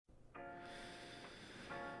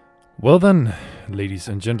Well then, ladies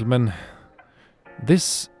and gentlemen,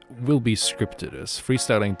 this will be scripted, as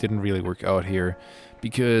freestyling didn't really work out here,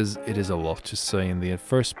 because it is a lot to say in the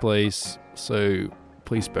first place, so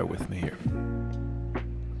please bear with me here.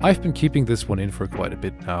 I've been keeping this one in for quite a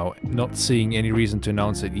bit now, not seeing any reason to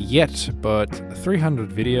announce it yet, but 300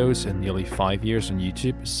 videos in nearly 5 years on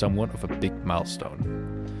YouTube is somewhat of a big milestone.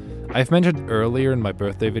 I've mentioned earlier in my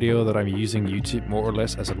birthday video that I'm using YouTube more or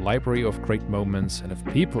less as a library of great moments, and if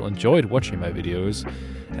people enjoyed watching my videos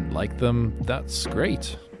and liked them, that's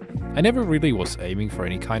great. I never really was aiming for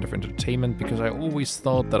any kind of entertainment because I always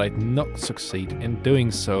thought that I'd not succeed in doing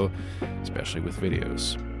so, especially with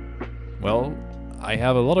videos. Well, I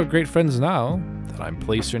have a lot of great friends now that I'm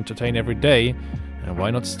pleased to entertain every day, and why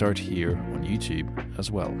not start here on YouTube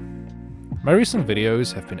as well. My recent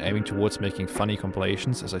videos have been aiming towards making funny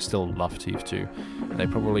compilations, as I still love TF2, and I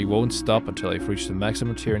probably won't stop until I've reached the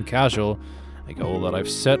maximum tier in casual, a goal that I've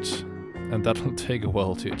set, and that'll take a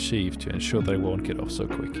while to achieve to ensure that I won't get off so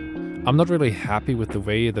quick. I'm not really happy with the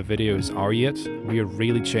way the videos are yet. We are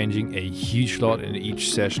really changing a huge lot in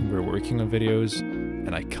each session we're working on videos,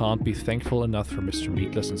 and I can't be thankful enough for Mr.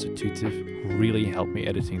 Meatless and Intuitive, who really helped me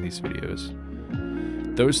editing these videos.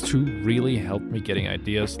 Those two really helped me getting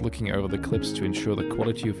ideas, looking over the clips to ensure the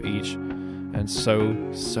quality of each, and so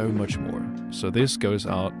much more. So this goes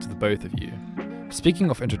out to the both of you.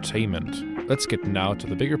 Speaking of entertainment, let's get now to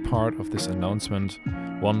the bigger part of this announcement,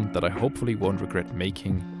 one that I hopefully won't regret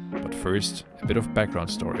making, but first, a bit of background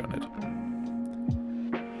story on it.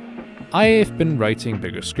 I've been writing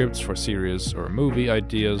bigger scripts for series or movie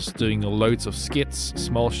ideas, doing loads of skits,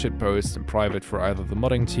 small shitposts in private for either the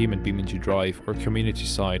modding team in GpmB Drive or community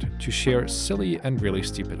side to share silly and really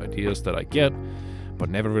stupid ideas that I get, but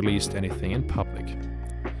never released anything in public.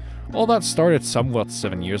 All that started somewhat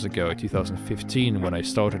 7 years ago, 2015, when I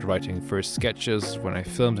started writing first sketches, when I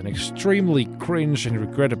filmed an extremely cringe and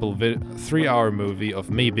regrettable 3-hour movie of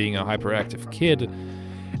me being a hyperactive kid,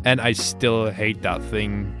 and I still hate that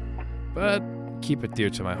thing, but keep it dear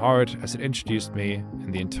to my heart, as it introduced me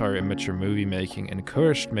and the entire amateur movie making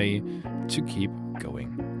encouraged me to keep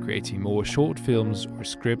going, creating more short films or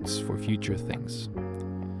scripts for future things.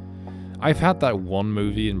 I've had that one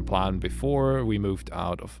movie in plan before we moved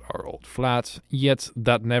out of our old flat, yet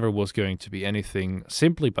that never was going to be anything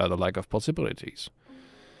simply by the lack of possibilities.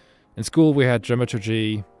 In school we had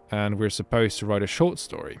dramaturgy and we're supposed to write a short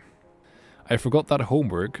story. I forgot that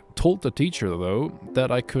homework, told the teacher though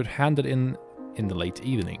that I could hand it in the late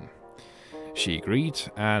evening. She agreed,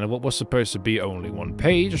 and what was supposed to be only 1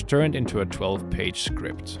 page turned into a 12-page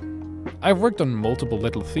script. I've worked on multiple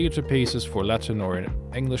little theater pieces for Latin or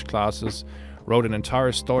English classes, wrote an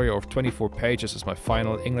entire story of 24 pages as my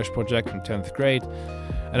final English project in 10th grade,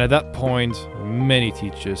 and at that point many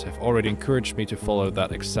teachers have already encouraged me to follow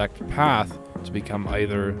that exact path to become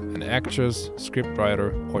either an actress,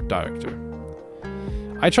 scriptwriter or director.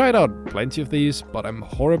 I tried out plenty of these, but I'm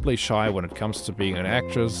horribly shy when it comes to being an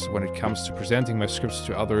actress, when it comes to presenting my scripts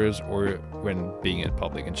to others, or when being in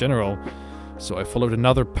public in general. So I followed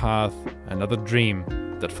another path, another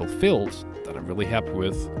dream that fulfilled, that I'm really happy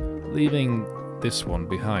with, leaving this one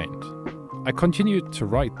behind. I continued to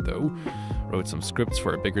write though, wrote some scripts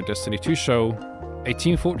for a bigger Destiny 2 show. A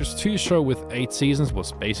Team Fortress 2 show with 8 seasons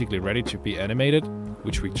was basically ready to be animated,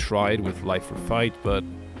 which we tried with Life for Fight, but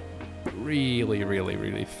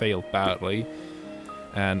really failed badly,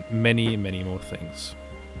 and many more things.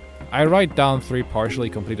 I write down 3 partially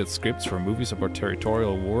completed scripts for movies about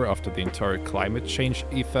territorial war after the entire climate change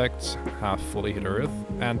effects have fully hit Earth,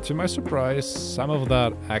 and to my surprise, some of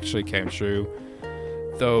that actually came true,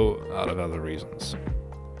 though out of other reasons.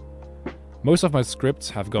 Most of my scripts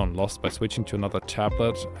have gone lost by switching to another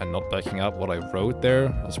tablet and not backing up what I wrote there,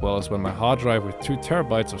 as well as when my hard drive with 2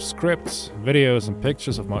 terabytes of scripts, videos and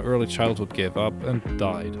pictures of my early childhood gave up and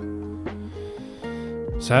died.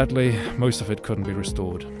 Sadly, most of it couldn't be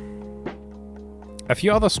restored. A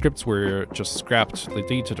few other scripts were just scrapped,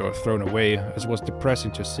 deleted or thrown away, as it was depressing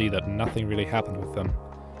to see that nothing really happened with them.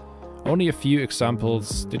 Only a few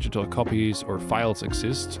examples, digital copies or files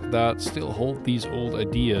exist that still hold these old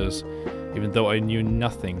ideas, even though I knew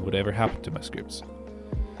nothing would ever happen to my scripts.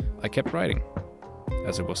 I kept writing,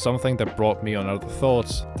 as it was something that brought me on other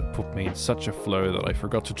thoughts, that put me in such a flow that I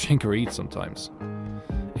forgot to drink or eat sometimes.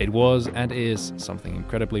 It was and is something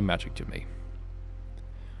incredibly magic to me.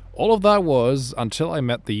 All of that was until I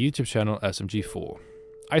met the YouTube channel SMG4.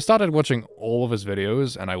 I started watching all of his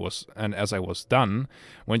videos, and as I was done,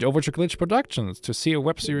 went over to Glitch Productions to see a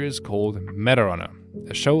web series called Meta Runner,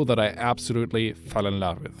 a show that I absolutely fell in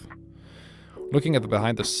love with. Looking at the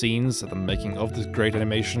behind the scenes at the making of this great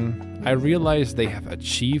animation, I realized they have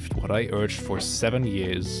achieved what I urged for 7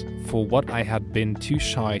 years for what I had been too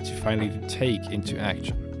shy to finally take into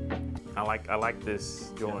action. I like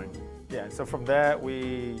this drawing. Yeah, so from there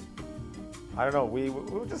I don't know, we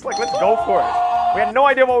were just like, let's go for it. We had no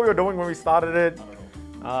idea what we were doing when we started it.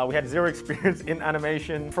 We had zero experience in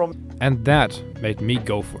animation. And that made me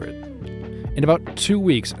go for it. In about 2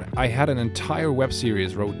 weeks, I had an entire web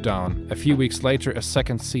series wrote down. A few weeks later, a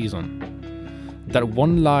second season. That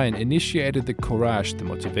one line initiated the courage, the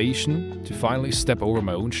motivation to finally step over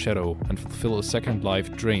my own shadow and fulfill a second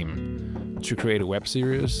life dream. To create a web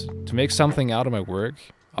series, to make something out of my work,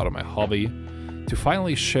 out of my hobby, to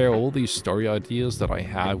finally share all these story ideas that I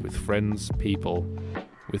have with friends, people,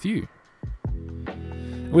 with you.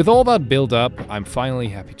 With all that build up, I'm finally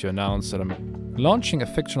happy to announce that I'm launching a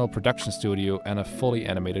fictional production studio and a fully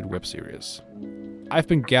animated web series. I've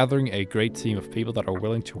been gathering a great team of people that are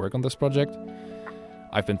willing to work on this project.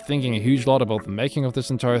 I've been thinking a huge lot about the making of this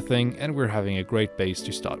entire thing, and we're having a great base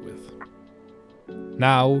to start with.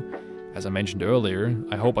 Now, as I mentioned earlier,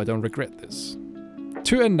 I hope I don't regret this.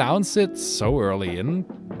 To announce it so early in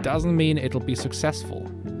doesn't mean it'll be successful.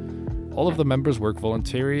 All of the members work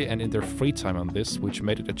voluntarily and in their free time on this, which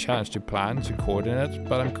made it a challenge to plan, to coordinate,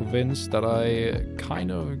 but I'm convinced that I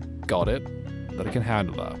kind of got it, that I can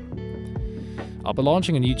handle that. I'll be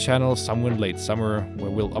launching a new channel somewhere in late summer,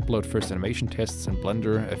 where we'll upload first animation tests in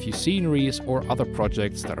Blender, a few sceneries or other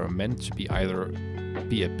projects that are meant to be either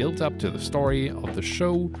be a build-up to the story of the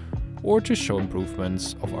show, or to show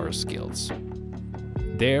improvements of our skills.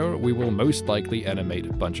 There, we will most likely animate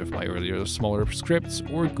a bunch of my earlier smaller scripts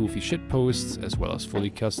or goofy shitposts, as well as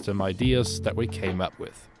fully custom ideas that we came up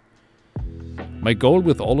with. My goal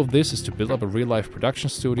with all of this is to build up a real-life production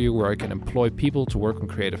studio where I can employ people to work on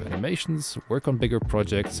creative animations, work on bigger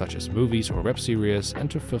projects such as movies or web series,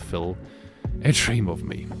 and to fulfill a dream of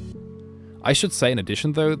me. I should say in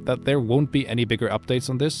addition though, that there won't be any bigger updates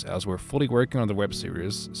on this, as we're fully working on the web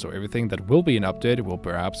series, so everything that will be an update will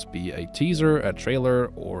perhaps be a teaser, a trailer,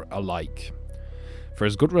 or a like.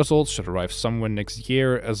 First good results should arrive somewhere next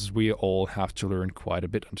year, as we all have to learn quite a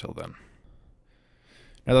bit until then.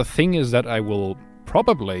 Now the thing is that I will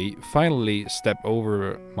probably finally step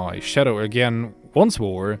over my shadow again once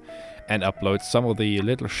more and upload some of the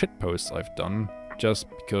little shitposts I've done, just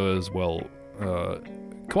because, well,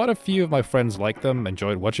 quite a few of my friends like them,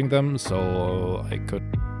 enjoyed watching them, so I could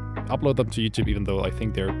upload them to YouTube even though I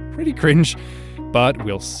think they're pretty cringe, but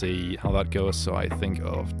we'll see how that goes. So I think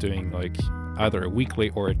of doing like either a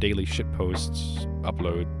weekly or a daily shitpost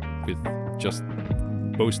upload with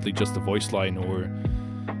mostly just the voice line or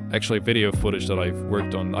actually video footage that I've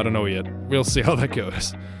worked on. I don't know yet. We'll see how that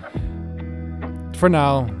goes. For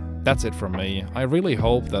now, that's it from me. I really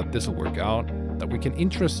hope that this will work out, that we can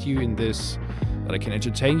interest you in this, that I can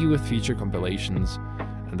entertain you with future compilations,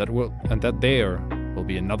 and that there will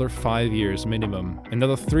be another 5 years minimum,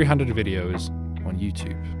 another 300 videos on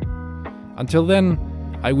YouTube. Until then,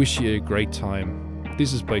 I wish you a great time.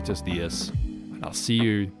 This is Playtest DS, and I'll see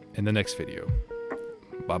you in the next video.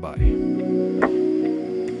 Bye bye.